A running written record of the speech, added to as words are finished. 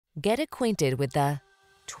Get acquainted with the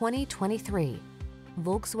 2023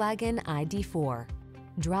 Volkswagen ID.4.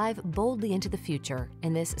 Drive boldly into the future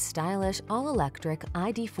in this stylish all-electric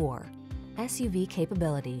ID.4. SUV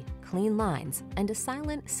capability, clean lines, and a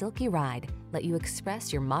silent, silky ride let you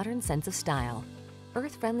express your modern sense of style.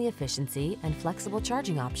 Earth-friendly efficiency and flexible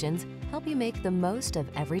charging options help you make the most of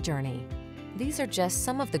every journey. These are just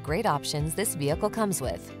some of the great options this vehicle comes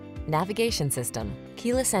with: navigation system,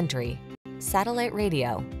 keyless entry, satellite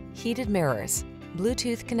radio, heated mirrors,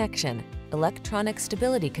 Bluetooth connection, electronic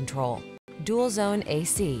stability control, dual zone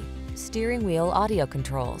AC, steering wheel audio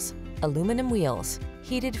controls, aluminum wheels,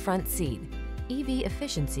 heated front seat. EV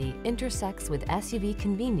efficiency intersects with SUV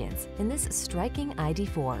convenience in this striking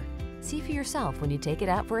ID.4. See for yourself when you take it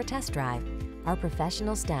out for a test drive. Our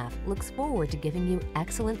professional staff looks forward to giving you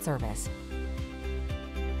excellent service.